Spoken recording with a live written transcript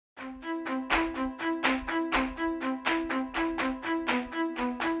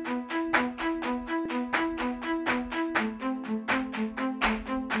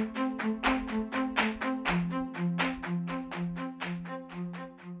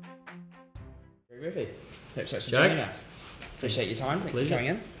Murphy, thanks for joining us. Appreciate your time. Thanks for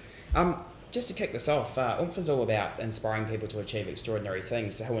coming in. Just to kick this off, Oompher's all about inspiring people to achieve extraordinary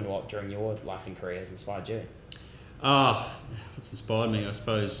things. So who and what during your life and career has inspired you? What's inspired me, I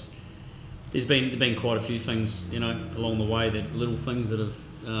suppose, there's been quite a few things, along the way, that little things that have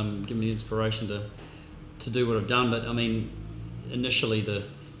given me inspiration to do what I've done. But I mean, initially the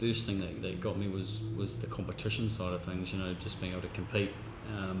first thing that got me was the competition side of things. Just being able to compete.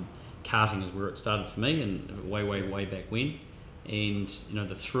 Karting is where it started for me, and way back when. And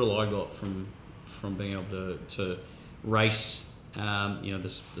the thrill I got from being able to race,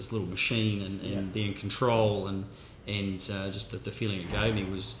 this little machine and be in control and just the feeling it gave me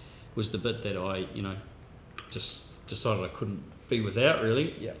was the bit that I just decided I couldn't be without,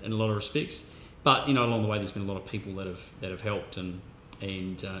 really, in a lot of respects. But along the way there's been a lot of people that have helped and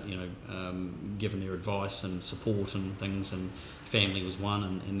given their advice and support and things, and family was one,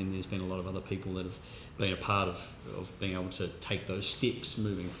 and then there's been a lot of other people that have been a part of being able to take those steps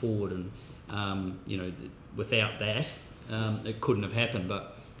moving forward, and without that it couldn't have happened.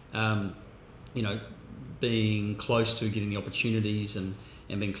 But being close to getting the opportunities and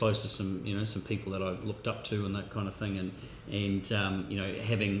being close to some people that I looked up to and that kind of thing, and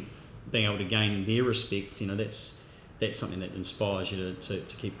being able to gain their respect, that's something that inspires you to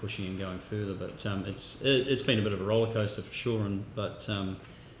keep pushing and going further. But it's been a bit of a roller coaster for sure, but an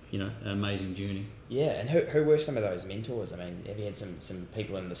amazing journey. Yeah, and who were some of those mentors? I mean, have you had some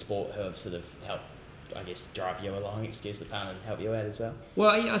people in the sport who have sort of helped, I guess, drive you along, excuse the pun, and help you out as well?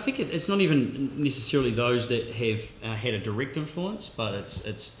 Well, I think it's not even necessarily those that have had a direct influence, but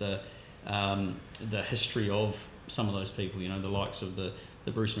it's the history of some of those people. The likes of the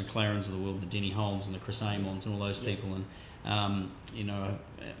Bruce McLarens of the world, the Denny Holmes and the Chris Amons and all those people. And I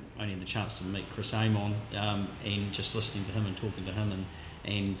only had the chance to meet Chris Amon, and just listening to him and talking to him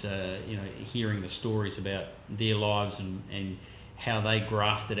and hearing the stories about their lives and how they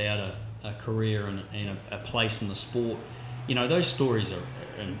grafted out a career and a place in the sport. Those stories are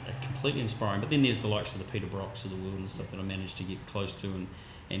completely inspiring. But then there's the likes of the Peter Brocks of the world and stuff that I managed to get close to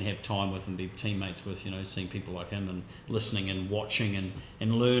and have time with and be teammates with, seeing people like him and listening and watching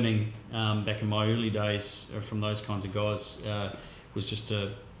and learning back in my early days from those kinds of guys was just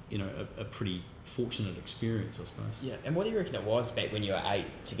a pretty fortunate experience, I suppose. Yeah, and what do you reckon it was back when you were 8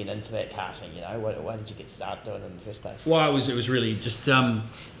 to get into that karting? Why did you get started doing it in the first place? Well, it was really just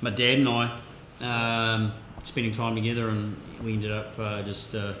my dad and I spending time together, and we ended up I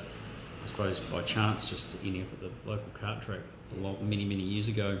suppose by chance just ending up at the local kart track many years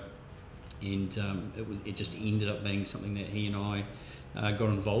ago, and it just ended up being something that he and I got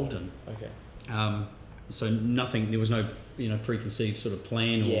involved in. Okay. So there was no preconceived sort of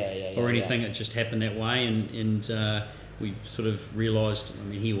plan or anything. It just happened that way, and we sort of realised. I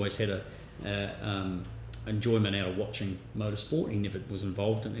mean, he always had a enjoyment out of watching motorsport. He never was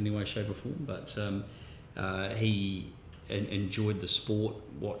involved in any way, shape or form, but he enjoyed the sport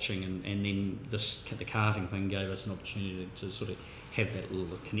watching, and then the karting thing gave us an opportunity to sort of have that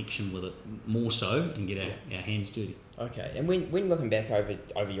little connection with it more so and get our hands dirty. Okay, and when looking back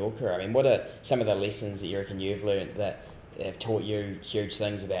over your career, I mean, what are some of the lessons that you reckon you've learned that have taught you huge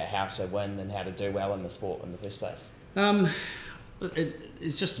things about how to win and how to do well in the sport in the first place?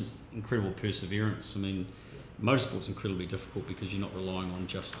 It's just incredible perseverance. I mean, motorsport's incredibly difficult because you're not relying on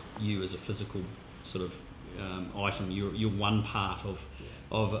just you as a physical sort of item. You're one part of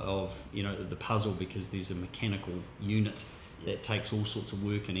the puzzle, because there's a mechanical unit that takes all sorts of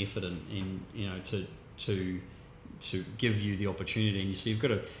work and effort and to give you the opportunity. And so you've got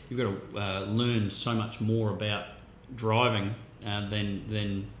to learn so much more about driving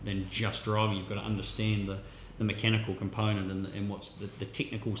than just driving. You've got to understand the mechanical component and what's the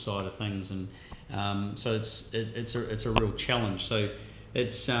technical side of things, and so it's a real challenge. So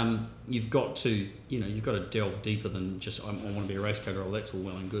it's you've got to delve deeper than just I want to be a race car girl. That's all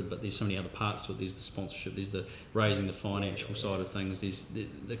well and good, but there's so many other parts to it. There's the sponsorship, there's the raising the financial side of things, there's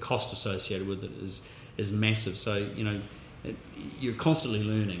the cost associated with it is massive. So you're constantly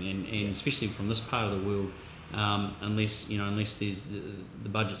learning, and especially from this part of the world, unless there's the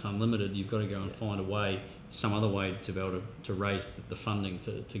budget's unlimited, you've got to go and find some other way to be able to raise the funding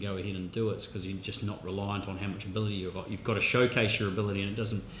to go ahead and do it, because you're just not reliant on how much ability you've got. You've got to showcase your ability, and it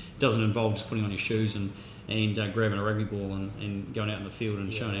doesn't involve just putting on your shoes and grabbing a rugby ball and going out in the field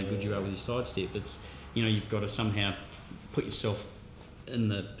and showing how good you are with your sidestep. It's you've got to somehow put yourself in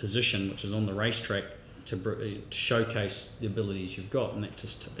the position, which is on the racetrack, to showcase the abilities you've got, and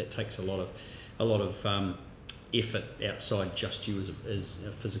that takes a lot of effort outside just you as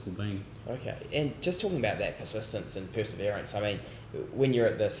a physical being. Okay, and just talking about that persistence and perseverance, I mean, when you're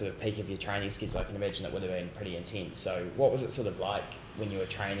at the sort of peak of your training skills, I can imagine it would have been pretty intense. So what was it sort of like when you were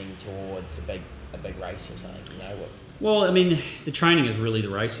training towards a big race or something, you know? Well, I mean, the training is really the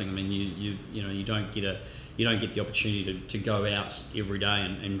racing. I mean, you don't get the opportunity to go out every day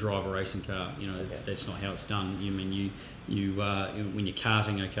and drive a racing car. You know, okay. That's not how it's done. You mean you when you're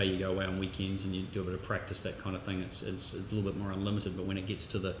karting, okay, you go away on weekends and you do a bit of practice, that kind of thing. It's a little bit more unlimited. But when it gets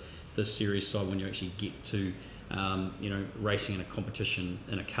to the serious side, when you actually get to racing in a competition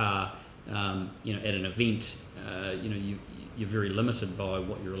in a car, at an event, you're very limited by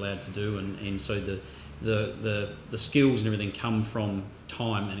what you're allowed to do, and so the skills and everything come from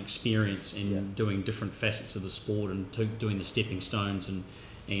time and experience and doing different facets of the sport and doing the stepping stones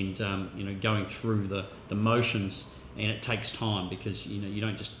and going through the motions, and it takes time because you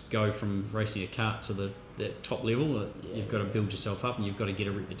don't just go from racing a kart to the top level. You've got to build yourself up, and you've got to get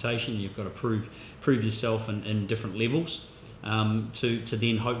a reputation. You've got to prove yourself in different levels to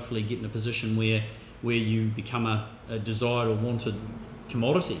then hopefully get in a position where you become a desired or wanted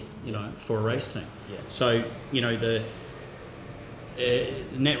commodity, for a race team. Yeah. So,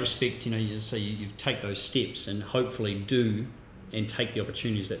 in that respect, you take those steps and hopefully do and take the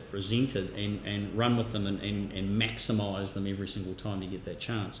opportunities that are presented and run with them and maximise them every single time you get that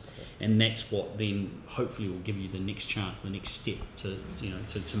chance. Okay. And that's what then hopefully will give you the next chance, the next step to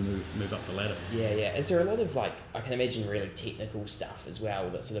move up the ladder. Yeah. Is there a lot of, I can imagine, really technical stuff as well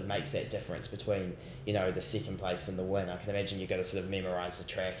that sort of makes that difference between, the second place and the win? I can imagine you've got to sort of memorise the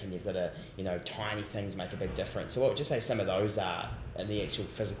track, and you've got to, tiny things make a big difference. So what would you say some of those are in the actual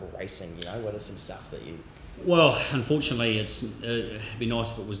physical racing? What are some stuff that you... Well, unfortunately, it'd be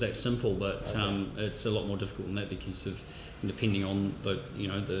nice if it was that simple, but okay. It's a lot more difficult than that because of depending on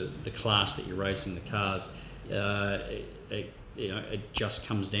the class that you're racing, the cars. It just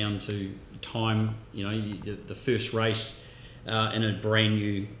comes down to time. The first race in a brand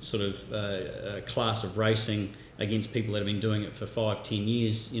new sort of class of racing against people that have been doing it for 5-10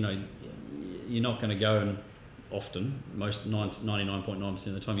 years. You're not going to go and often, most 99.9%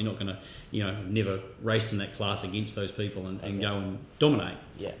 of the time, you're not going to, never raced in that class against those people and go and dominate.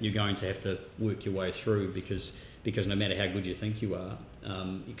 Yeah. You're going to have to work your way through because no matter how good you think you are,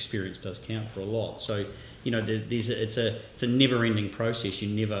 experience does count for a lot. So, it's a never-ending process. You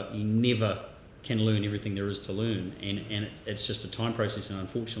never can learn everything there is to learn, and it's just a time process. And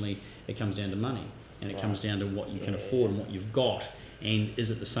unfortunately, it comes down to money, and it comes down to what you can afford and what you've got. And is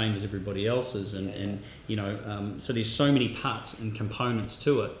it the same as everybody else's? So there's so many parts and components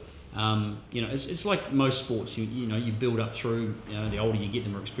to it. It's like most sports. You build up through. The older you get, the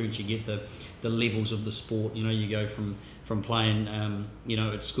more experience you get. The levels of the sport. You go from playing.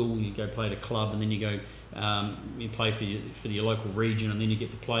 At school, you go play at a club, and then you go. You play for your local region, and then you get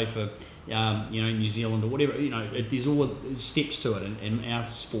to play for New Zealand or whatever. There's all steps to it, and our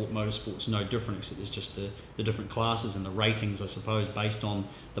sport, motorsport's no different, except there's just the different classes and the ratings, I suppose, based on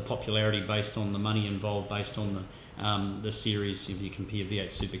the popularity, based on the money involved, based on the series. If you compare V8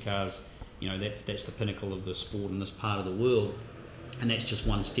 supercars, that's the pinnacle of the sport in this part of the world, and that's just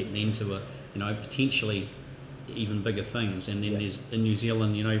one step then to potentially even bigger things. And then there's in New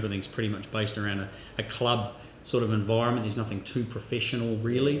Zealand, everything's pretty much based around a club sort of environment. There's nothing too professional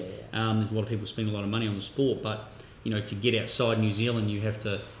really. There's a lot of people spend a lot of money on the sport, but to get outside New Zealand, you have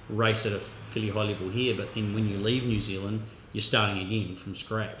to race at a fairly high level here, but then when you leave New Zealand, you're starting again from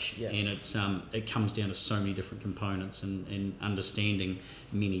scratch. And it comes down to so many different components and understanding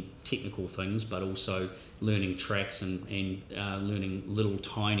many technical things, but also learning tracks and learning little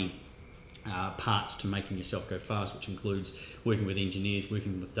tiny parts to making yourself go fast, which includes working with engineers,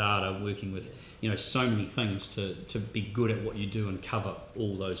 working with data, working with so many things to be good at what you do and cover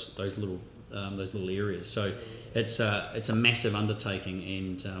all those little areas. So it's a massive undertaking,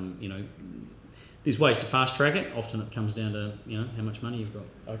 and there's ways to fast track it. Often it comes down to how much money you've got.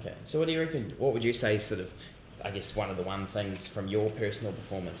 Okay, so what do you reckon? What would you say is sort of, I guess, one of the things from your personal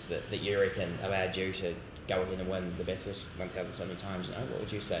performance that you reckon allowed you to go ahead and win the Bathurst 1,000 so many times? What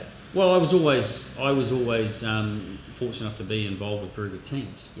would you say? Well, I was always fortunate enough to be involved with very good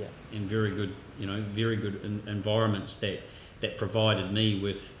teams, and very good environments that provided me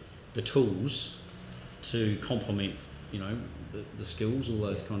with the tools to complement the skills, all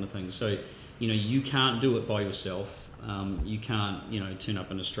those kind of things. So you can't do it by yourself. You can't turn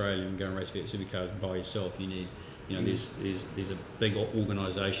up in Australia and go and race V8 supercars by yourself. You need there's a big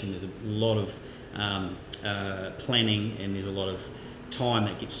organisation. There's a lot of planning, and there's a lot of time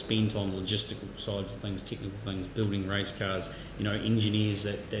that gets spent on logistical sides of things, technical things, building race cars, engineers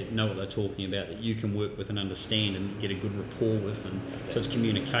that know what they're talking about, that you can work with and understand and get a good rapport with, and so it's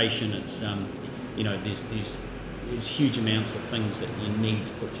communication. It's there's huge amounts of things that you need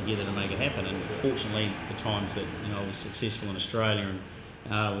to put together to make it happen. And fortunately, the times that I was successful in Australia,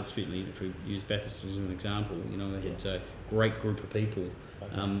 and certainly if we use Bathurst as an example, they had a great group of people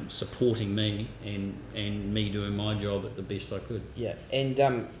supporting me and me doing my job at the best I could. Yeah, and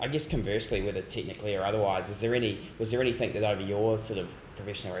I guess conversely, whether technically or otherwise, was there anything that over your sort of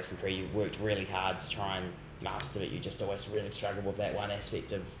professional racing career you worked really hard to try and master, that you just always really struggled with that one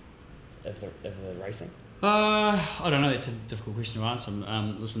aspect of the racing? I don't know. It's a difficult question to answer.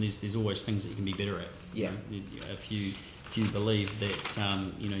 Listen, there's always things that you can be better at. Yeah. If you believe that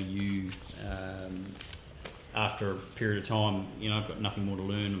you after a period of time, I've got nothing more to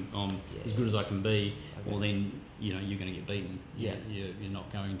learn. I'm as good as I can be. Okay. Well, then you're going to get beaten. Yeah. You're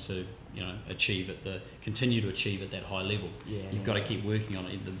not going to continue to achieve at that high level. Yeah. You've got to keep working on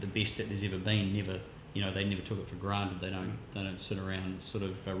it. The best that there's ever been never. They never took it for granted. They don't sit around sort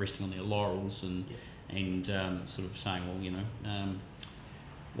of resting on their laurels and sort of saying, well,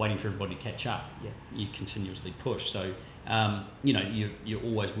 waiting for everybody to catch up. Yeah. You continuously push. So, you're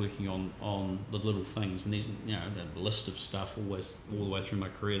always working on the little things, and there's the list of stuff always all the way through my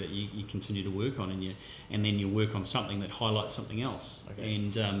career that you continue to work on, and then you work on something that highlights something else. Okay.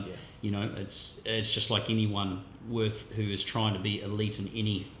 And it's just like anyone who is trying to be elite in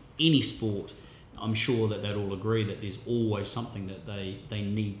any sport. I'm sure that they'd all agree that there's always something that they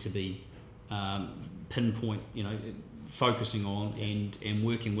need to be pinpoint, focusing on and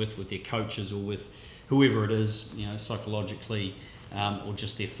working with their coaches or with whoever it is, psychologically, or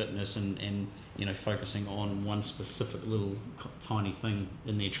just their fitness and focusing on one specific little tiny thing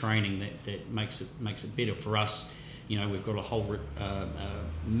in their training that makes it better. For us, we've got a whole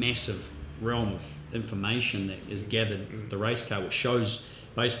massive realm of information that is gathered at the race car, which shows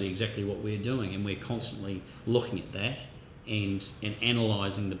basically exactly what we're doing, and we're constantly looking at that and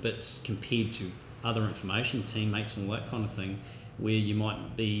analysing the bits compared to other information, teammates and all that kind of thing, where you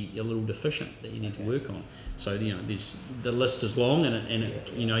might be a little deficient that you need to work on. So there's the list is long, and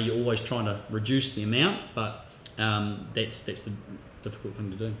you're always trying to reduce the amount, but that's the difficult thing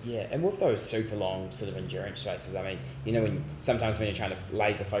to do. Yeah, and with those super long sort of endurance races, I mean, sometimes when you're trying to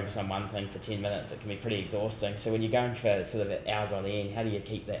laser focus on one thing for 10 minutes, it can be pretty exhausting. So when you're going for sort of hours on end, how do you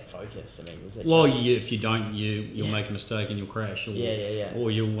keep that focus? I mean, was that if you don't, you'll make a mistake and you'll crash, or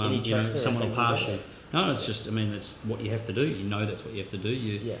you'll someone will pass you. No, it's just, it's what you have to do. That's what you have to do.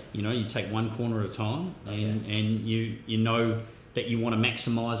 You take one corner at a time, and you know that you want to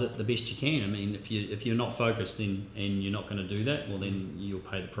maximise it the best you can. If you're not focused and you're not going to do that, well then you'll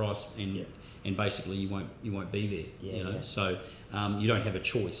pay the price, and basically you won't be there. So you don't have a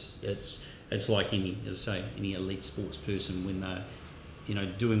choice. It's like any elite sports person, when they're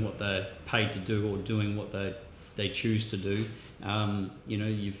doing what they're paid to do or doing what they choose to do.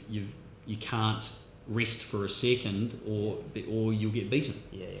 You can't rest for a second or you'll get beaten.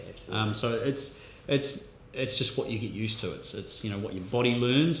 Yeah, absolutely. So it's just what you get used to. It's what your body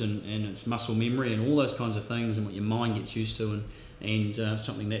learns, and it's muscle memory and all those kinds of things, and what your mind gets used to, and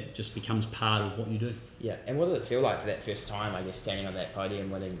something that just becomes part of what you do. Yeah, and what did it feel like for that first time, I guess, standing on that podium,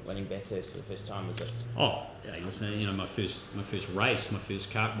 winning Bathurst for the first time? Was it? Oh, yeah, listen, my first race,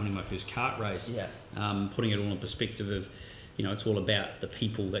 winning my first kart race. Yeah. Putting it all in perspective of, it's all about the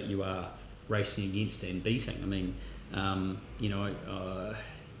people that you are racing against and beating. You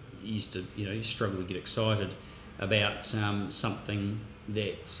used to struggle to get excited about something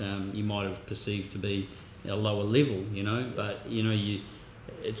that you might have perceived to be a lower level, but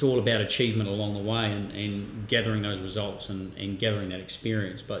it's all about achievement along the way, and gathering those results and gathering that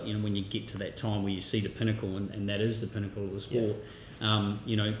experience. But when you get to that time where you see the pinnacle, and that is the pinnacle of the sport,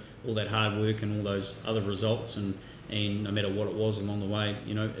 all that hard work and all those other results, and no matter what it was along the way,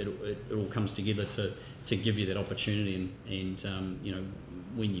 it all comes together to give you that opportunity, and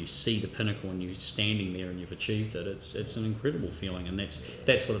when you see the pinnacle and you're standing there and you've achieved it, it's an incredible feeling, and that's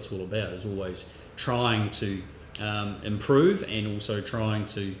what it's all about, is always trying to improve, and also trying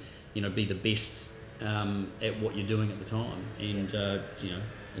to be the best at what you're doing at the time. And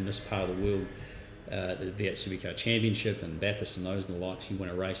in this part of the world, the V8 Supercar Championship and Bathurst and those and the likes, you win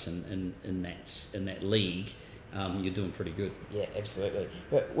a race in that league, you're doing pretty good. Yeah, absolutely.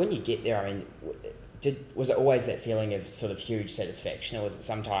 But when you get there, was it always that feeling of sort of huge satisfaction, or was it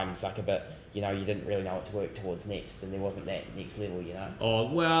sometimes like a bit, you didn't really know what to work towards next, and there wasn't that next level,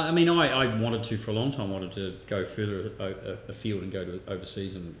 Oh, well, I wanted to, for a long time, wanted to go further afield and go to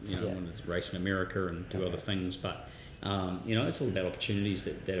overseas, and, wanted to race in America and do other things, but It's all about opportunities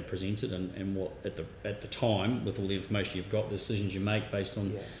that are presented and what at the time, with all the information you've got, the decisions you make based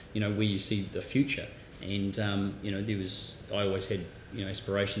on where you see the future. And I always had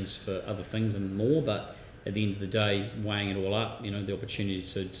aspirations for other things and more, but at the end of the day, weighing it all up, the opportunity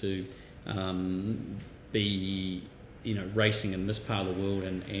to be racing in this part of the world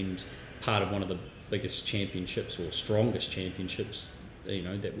and part of one of the biggest championships or strongest championships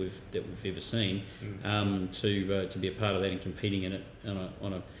that we've ever seen, to be a part of that and competing in it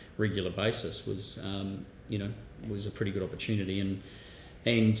on a regular basis was a pretty good opportunity,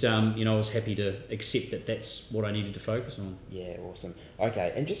 and I was happy to accept that that's what I needed to focus on. Yeah, awesome.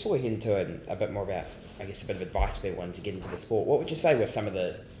 Okay, and just before we get into it, a bit more about, I guess, a bit of advice for everyone to get into the sport, what would you say were some of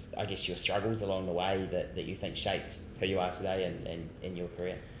the, I guess, your struggles along the way that you think shaped who you are today and your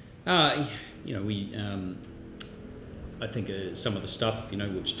career? I think some of the stuff,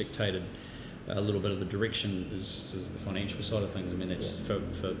 which dictated a little bit of the direction is the financial side of things. I mean, that's for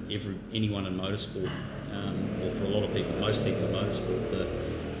anyone in motorsport, or for a lot of people, most people in motorsport,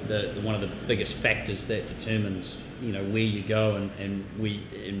 the one of the biggest factors that determines, where you go and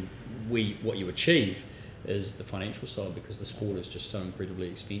what you achieve is the financial side, because the sport is just so incredibly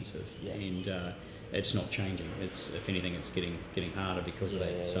expensive, and it's not changing. If anything, it's getting harder because of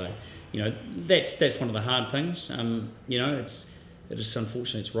that. So, that's one of the hard things. It is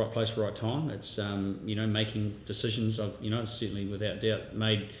unfortunately it's right place, right time. It's making decisions. I've certainly without doubt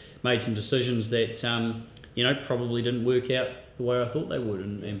made some decisions that probably didn't work out the way I thought they would,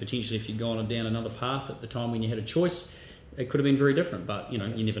 and potentially if you'd gone down another path at the time when you had a choice, it could have been very different. But you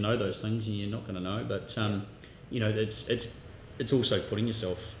never know those things, and you're not going to know. But it's also putting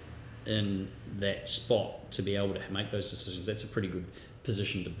yourself in that spot to be able to make those decisions. That's a pretty good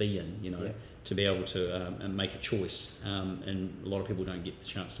position to be in, to be able to make a choice. And a lot of people don't get the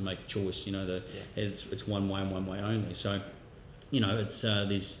chance to make a choice. It's one way and one way only. So, it's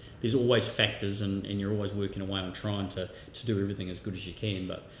there's always factors, and you're always working away on trying to do everything as good as you can.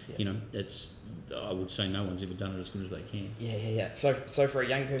 But I would say no one's ever done it as good as they can. Yeah. So for a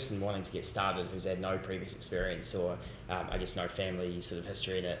young person wanting to get started who's had no previous experience or I guess no family sort of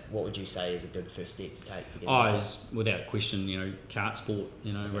history in it, what would you say is a good first step to take? Is without question, kart sport.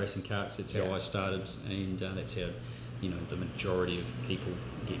 Racing karts. That's how I started, and that's how the majority of people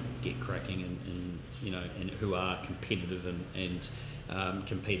get cracking and who are competitive and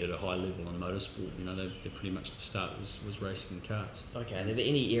compete at a high level in motorsport. They're pretty much the start was racing in karts. Okay, and are there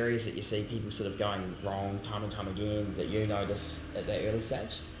any areas that you see people sort of going wrong time and time again that you notice at that early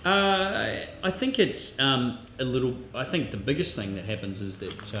stage? I think it's I think the biggest thing that happens is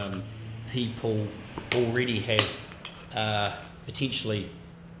that people already have potentially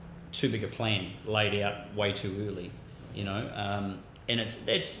too big a plan laid out way too early, and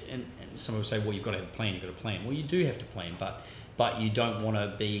and some people say, well, you've got to have a plan. You've got to plan. Well, you do have to plan, but you don't want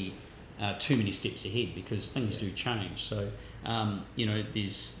to be too many steps ahead, because things do change. So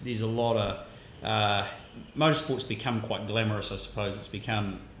there's a lot of motorsport's become quite glamorous, I suppose. It's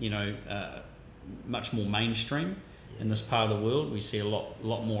become much more mainstream in this part of the world. We see a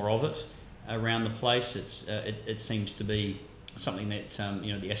lot more of it around the place. It seems to be something that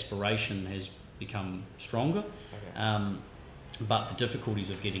the aspiration has become stronger, but the difficulties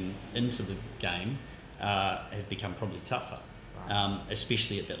of getting into the game have become probably tougher.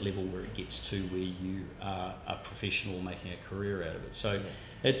 Especially at that level where it gets to where you are a professional making a career out of it. So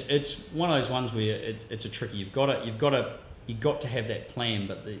it's one of those ones where it's a tricky. You've got to have that plan,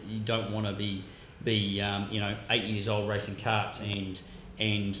 but you don't want to be 8 years old racing karts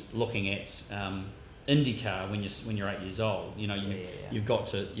and looking at IndyCar when you're 8 years old. You've got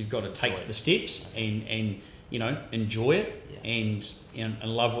to take the steps and enjoy it and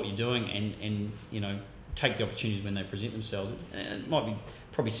love what you're doing and take the opportunities when they present themselves. It might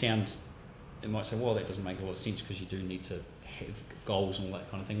say, well, that doesn't make a lot of sense because you do need to have goals and all that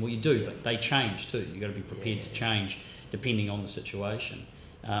kind of thing. Well, you do, but they change too. You've got to be prepared to change depending on the situation.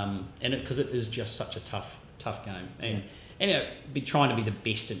 Because it is just such a tough game. And be trying to be the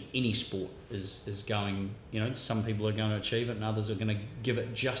best in any sport is going, some people are going to achieve it and others are going to give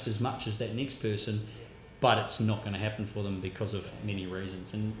it just as much as that next person, but it's not going to happen for them because of many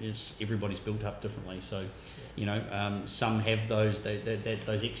reasons, and everybody's built up differently. So, some have those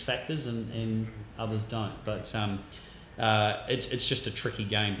X factors, and others don't. But it's just a tricky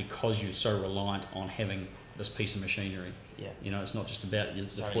game because you're so reliant on having this piece of machinery. It's not just about the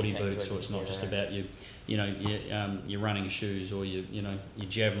footy boots, or it's not just about your running shoes, or your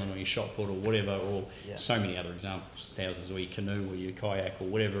javelin or your shot put or whatever, or so many other examples, thousands, or your canoe or your kayak or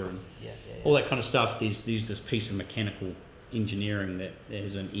whatever, and all that kind of stuff. There's this piece of mechanical engineering that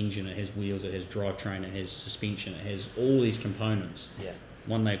has an engine, it has wheels, it has drivetrain, it has suspension, it has all these components. Yeah.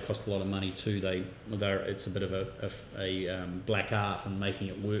 One, they cost a lot of money. Two, it's a bit of a black art in making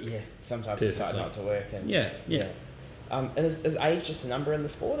it work. Yeah, sometimes decide not to work. And yeah. And is age just a number in the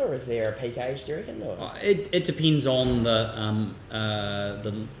sport, or is there a peak age, do you reckon? Or? It depends on the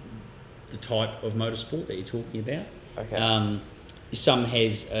type of motorsport that you're talking about. Okay. Some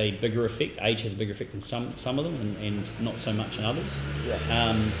has a bigger effect. Age has a bigger effect in some of them, and not so much in others.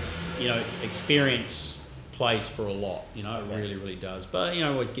 Yeah. Experience plays for a lot. It Okay. really does. But it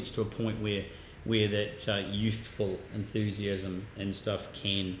always gets to a point where that youthful enthusiasm and stuff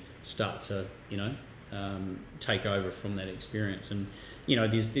can start to take over from that experience. And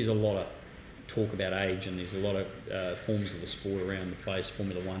there's a lot of talk about age, and there's a lot of forms of the sport around the place.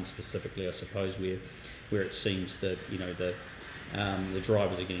 Formula One specifically, I suppose, where it seems that the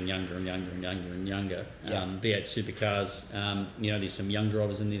drivers are getting younger and younger and younger and younger. Yeah. Be it supercars, there's some young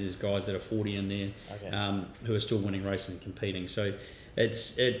drivers in there. There's guys that are 40 in there, Okay. who are still winning races and competing. So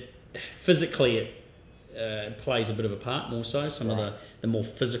it physically plays a bit of a part more so. Some Right. of the more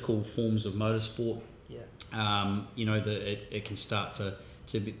physical forms of motorsport. Yeah. It can start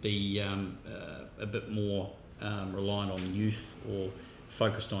to be a bit more reliant on youth or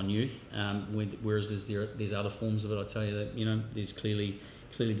focused on youth, whereas there's other forms of it. I tell you that there's clearly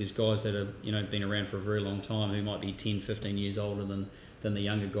there's guys that have been around for a very long time who might be 10, 15 years older than the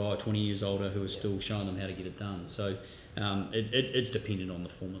younger guy, 20 years older, who are still showing them how to get it done. So it's dependent on the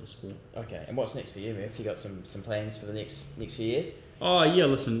form of the sport. Okay. And what's next for you, Murph? You got some plans for the next few years? Oh yeah,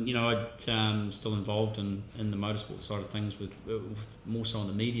 listen, I'm still involved in the motorsport side of things, with more so on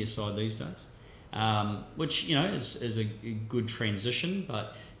the media side these days. Which is a good transition,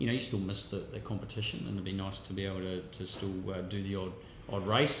 but you still miss the competition, and it'd be nice to be able to still do the odd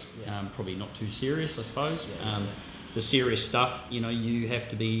race. Yeah. Probably not too serious, I suppose. Yeah. The serious stuff, you have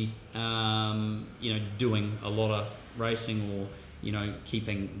to be doing a lot of racing, or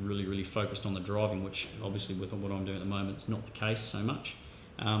keeping really focused on the driving, which obviously with what I'm doing at the moment is not the case so much.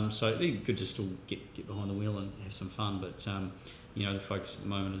 So it'd be good to still get behind the wheel and have some fun, but the focus at the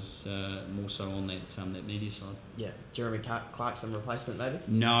moment is more so on that media side. Yeah. Jeremy Clarkson replacement, maybe?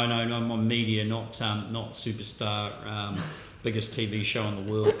 No, I'm on media, not superstar, biggest TV show in the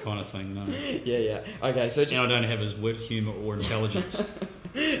world kind of thing. No. Yeah. Okay, so just... And I don't have his wit, humour, or intelligence.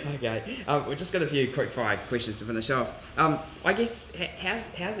 Okay, we've just got a few quick fire questions to finish off. I guess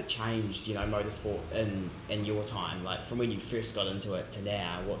how's it changed, motorsport in your time, like from when you first got into it to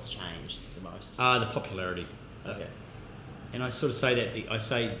now? What's changed the most? The popularity. Okay. And I sort of say that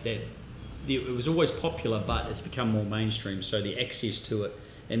it was always popular, but it's become more mainstream. So the access to it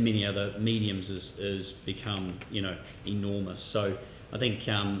in many other mediums is become enormous. So I think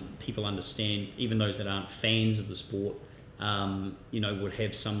people understand, even those that aren't fans of the sport, would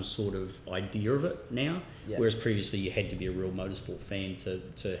have some sort of idea of it now. Yeah. Whereas previously you had to be a real motorsport fan to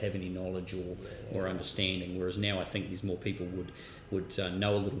have any knowledge or understanding. Whereas now I think there's more people would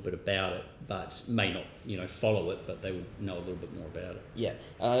know a little bit about it, but may not follow it, but they would know a little bit more about it. Yeah,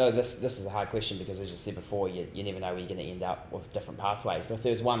 and I know this is a hard question because, as you said before, you never know where you're going to end up with different pathways. But if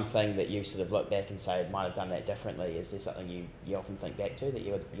there's one thing that you sort of look back and say might have done that differently, is there something you often think back to that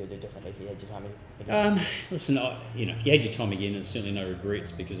you would do differently if you had your time again? Listen, if you had your time again, there's certainly no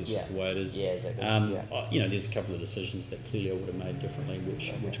regrets, because it's just the way it is. Yeah, exactly. There's a couple of decisions that clearly I would have made differently,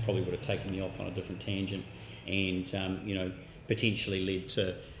 which probably would have taken me off on a different tangent, and potentially led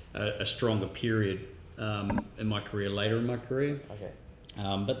to a stronger period in my career later in my career. Okay.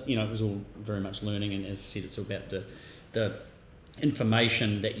 But it was all very much learning, and as I said, it's all about the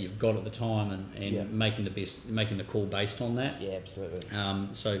information that you've got at the time, and making the call based on that. Yeah, absolutely.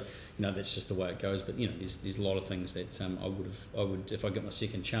 So that's just the way it goes. But there's a lot of things that I would if I got my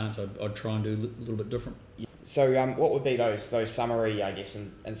second chance, I'd try and do a little bit different. So what would be those summary, I guess,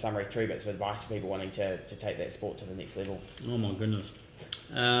 in summary, 3 bits of advice for people wanting to take that sport to the next level? Oh my goodness,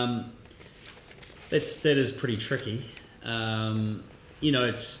 that is pretty tricky.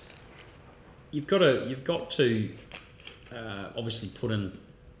 It's you've got to obviously put in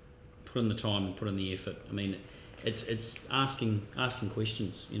the time and put in the effort. I mean, it's asking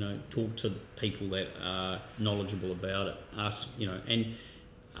questions. Talk to people that are knowledgeable about it. Ask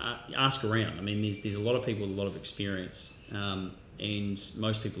around. I mean, there's a lot of people with a lot of experience, and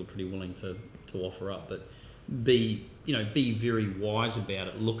most people are pretty willing to offer up. But be very wise about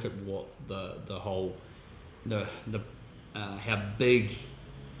it. Look at what the whole how big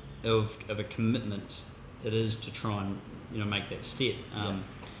of a commitment it is to try and make that step.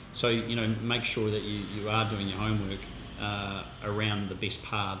 So make sure that you are doing your homework around the best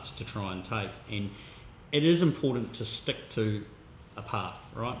paths to try and take, and it is important to stick to a path,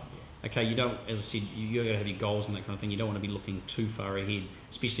 right? Okay, you don't, as I said, you've got to have your goals and that kind of thing. You don't want to be looking too far ahead,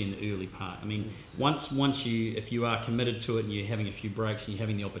 especially in the early part. I mean, once you, if you are committed to it and you're having a few breaks and you're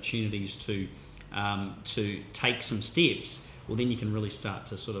having the opportunities to take some steps, well, then you can really start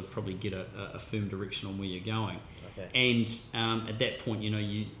to sort of probably get a firm direction on where you're going. Okay. And at that point, you know,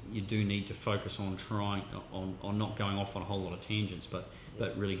 you do need to focus on trying on not going off on a whole lot of tangents, but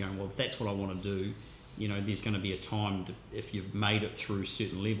really going, well, if that's what I want to do, you know, there's going to be a time if you've made it through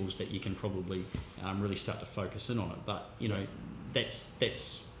certain levels that you can probably really start to focus in on it. But you know, that's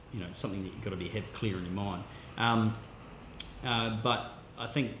you know, something that you've got to have clear in your mind. But I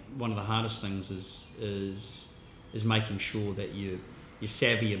think one of the hardest things is making sure that you're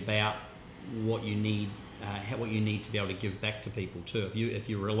savvy about what you need to be able to give back to people too. If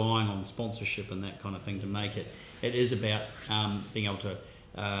you're relying on sponsorship and that kind of thing to make it, it is about being able to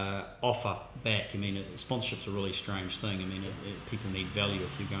offer back. I mean, sponsorship's a really strange thing. I mean, people need value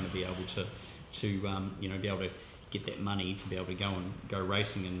if you're going to be able to you know, be able to get that money to be able to go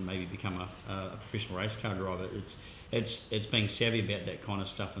racing and maybe become a professional race car driver. It's being savvy about that kind of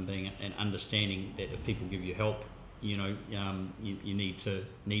stuff and understanding that if people give you help, you know, you need to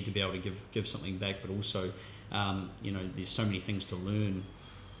be able to give something back, but also you know, there's so many things to learn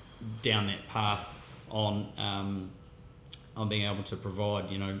down that path on being able to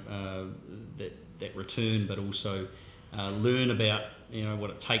provide, you know, that return, but also learn about, you know, what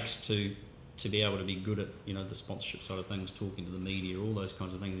it takes to be able to be good at, you know, the sponsorship side of things, talking to the media, all those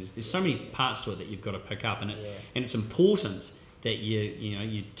kinds of things. There's so many parts to it that you've got to pick up, and it's important that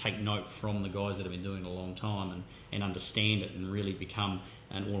you take note from the guys that have been doing it a long time and understand it and really become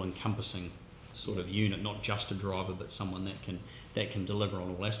an all-encompassing sort of unit, not just a driver, but someone that can deliver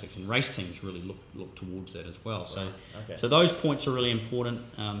on all aspects. And race teams really look towards that as well. So, so those points are really important.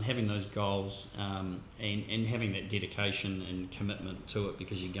 Having those goals and having that dedication and commitment to it,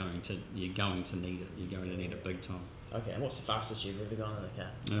 because you're going to need it. You're going to need it big time. Okay. And what's the fastest you've ever gone in a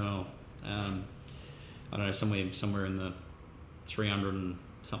car? Oh, I don't know, somewhere in the 300 and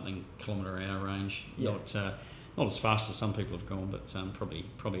something km/h range. Yeah. Not as fast as some people have gone, but probably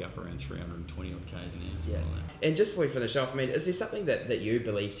up around 320 odd k's an hour. Yeah. Like that. And just before we finish off, I mean, is there something that you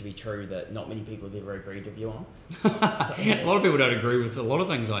believe to be true that not many people have ever agreed with you on? A lot of people don't agree with a lot of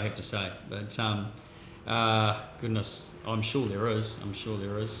things I have to say, but goodness, I'm sure there is. I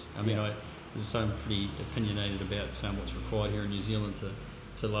mean, I'm pretty opinionated about what's required here in New Zealand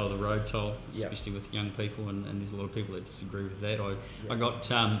to lower the road toll, especially with young people, and there's a lot of people that disagree with that. I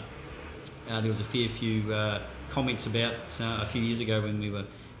got there was a fair few comments about a few years ago when we were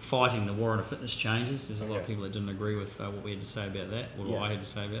fighting the warrant of fitness changes. There's a lot of people that didn't agree with what we had to say about that, or what I had to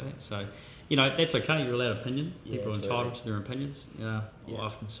say about that. So, you know, that's okay. You're allowed opinion. People are entitled to their opinions. I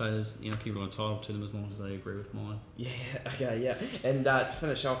often say there's, you know, people are entitled to them as long as they agree with mine. And to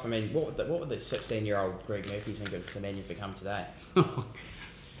finish off, I mean, what would the 16-year-old Greg Murphy think of the man you've become today?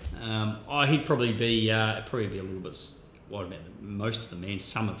 He'd probably be a little bit,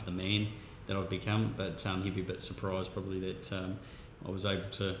 some of the man that I've become, but he'd be a bit surprised probably that I was able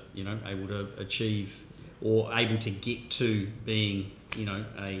to achieve or able to get to being, you know,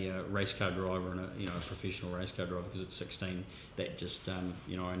 a race car driver and a professional race car driver, because at 16 that just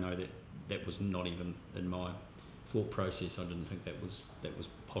you know, I know that was not even in my thought process. I didn't think that was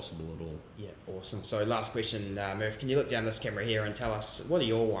possible at all. Yeah, awesome. So last question, Murph, can you look down this camera here and tell us, what are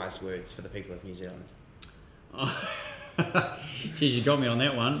your wise words for the people of New Zealand? Geez, you got me on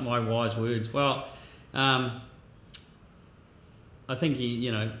that one. My wise words. Well, I think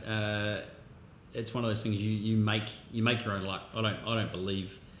it's one of those things you make your own luck. I don't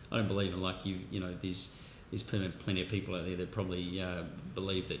believe in luck. You know, there's plenty of people out there that probably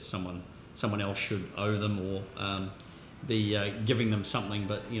believe that someone else should owe them or be giving them something.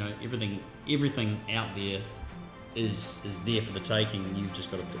 But you know, everything out there is there for the taking, and you've just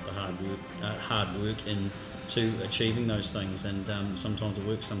got to put the hard work into achieving those things. And sometimes it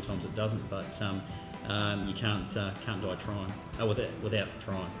works, sometimes it doesn't. But you can't die trying without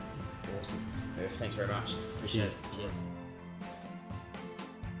trying. Awesome. Thanks very much. Cheers. Cheers.